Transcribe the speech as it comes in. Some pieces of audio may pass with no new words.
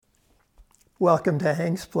Welcome to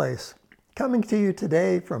Hank's Place. Coming to you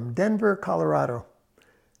today from Denver, Colorado.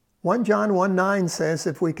 1 John 1:9 says,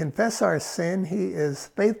 if we confess our sin, he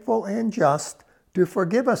is faithful and just to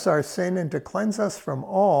forgive us our sin and to cleanse us from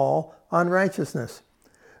all unrighteousness.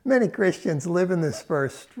 Many Christians live in this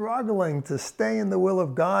verse, struggling to stay in the will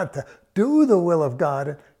of God, to do the will of God,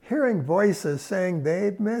 and hearing voices saying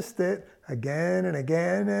they've missed it again and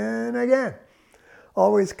again and again,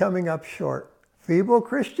 always coming up short. Feeble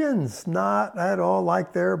Christians, not at all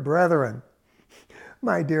like their brethren.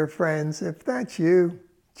 My dear friends, if that's you,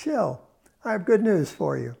 chill. I have good news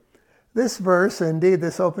for you. This verse, indeed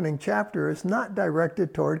this opening chapter, is not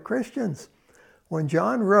directed toward Christians. When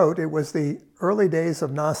John wrote, it was the early days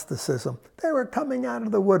of Gnosticism. They were coming out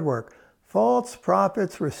of the woodwork. False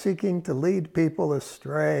prophets were seeking to lead people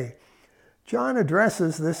astray. John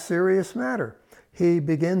addresses this serious matter. He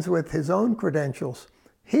begins with his own credentials.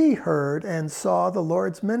 He heard and saw the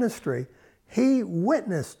Lord's ministry. He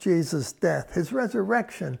witnessed Jesus' death, his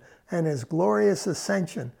resurrection, and his glorious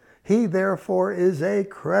ascension. He, therefore, is a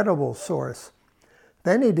credible source.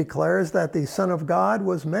 Then he declares that the Son of God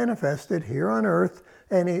was manifested here on earth,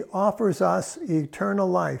 and he offers us eternal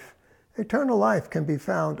life. Eternal life can be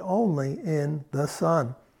found only in the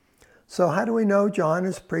Son. So how do we know John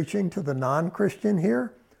is preaching to the non-Christian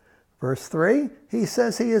here? Verse 3, he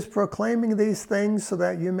says he is proclaiming these things so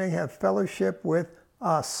that you may have fellowship with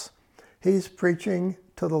us. He's preaching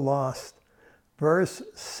to the lost. Verse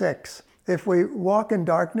 6, if we walk in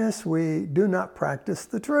darkness, we do not practice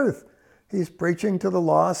the truth. He's preaching to the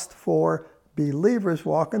lost, for believers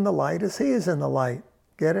walk in the light as he is in the light.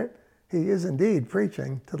 Get it? He is indeed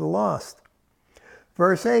preaching to the lost.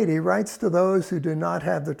 Verse 8, he writes to those who do not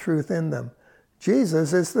have the truth in them.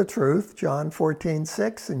 Jesus is the truth, John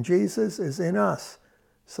 14:6, and Jesus is in us.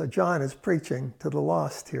 So John is preaching to the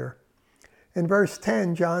lost here. In verse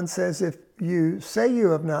 10, John says, if you say you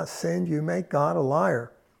have not sinned, you make God a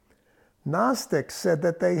liar. Gnostics said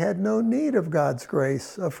that they had no need of God's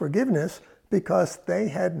grace of forgiveness because they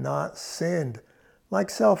had not sinned. Like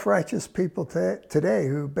self-righteous people today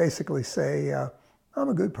who basically say, I'm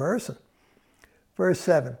a good person. Verse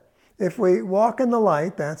 7. If we walk in the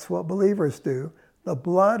light, that's what believers do, the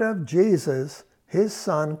blood of Jesus, his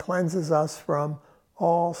Son, cleanses us from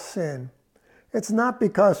all sin. It's not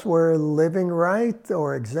because we're living right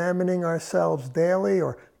or examining ourselves daily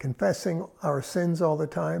or confessing our sins all the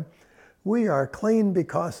time. We are clean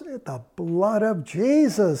because the blood of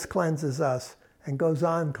Jesus cleanses us and goes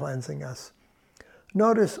on cleansing us.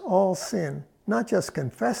 Notice all sin, not just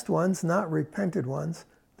confessed ones, not repented ones.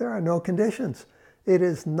 There are no conditions. It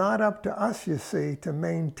is not up to us, you see, to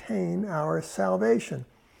maintain our salvation.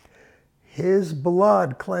 His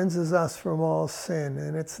blood cleanses us from all sin,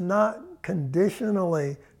 and it's not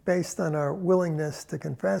conditionally based on our willingness to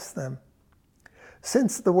confess them.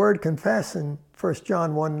 Since the word confess in 1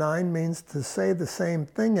 John 1:9 means to say the same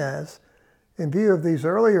thing as, in view of these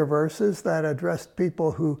earlier verses that addressed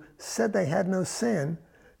people who said they had no sin,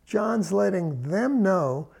 John's letting them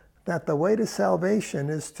know that the way to salvation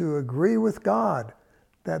is to agree with God,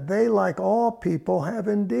 that they, like all people, have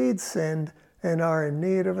indeed sinned and are in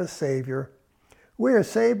need of a Savior. We are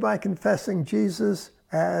saved by confessing Jesus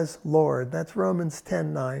as Lord. That's Romans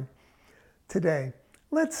 10:9. Today,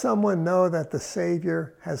 let someone know that the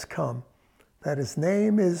Savior has come, that his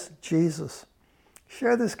name is Jesus.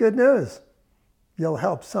 Share this good news. You'll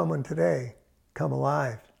help someone today come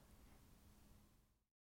alive.